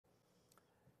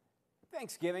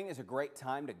Thanksgiving is a great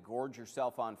time to gorge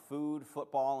yourself on food,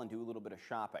 football, and do a little bit of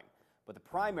shopping. But the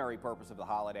primary purpose of the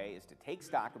holiday is to take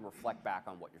stock and reflect back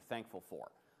on what you're thankful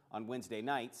for. On Wednesday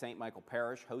night, St. Michael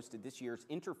Parish hosted this year's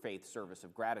Interfaith Service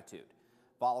of Gratitude.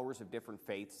 Followers of different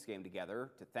faiths came together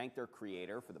to thank their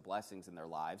Creator for the blessings in their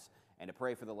lives and to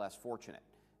pray for the less fortunate.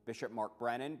 Bishop Mark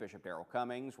Brennan, Bishop Darrell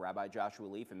Cummings, Rabbi Joshua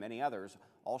Leaf, and many others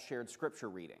all shared scripture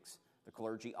readings. The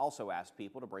clergy also asked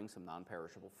people to bring some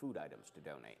non-perishable food items to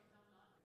donate.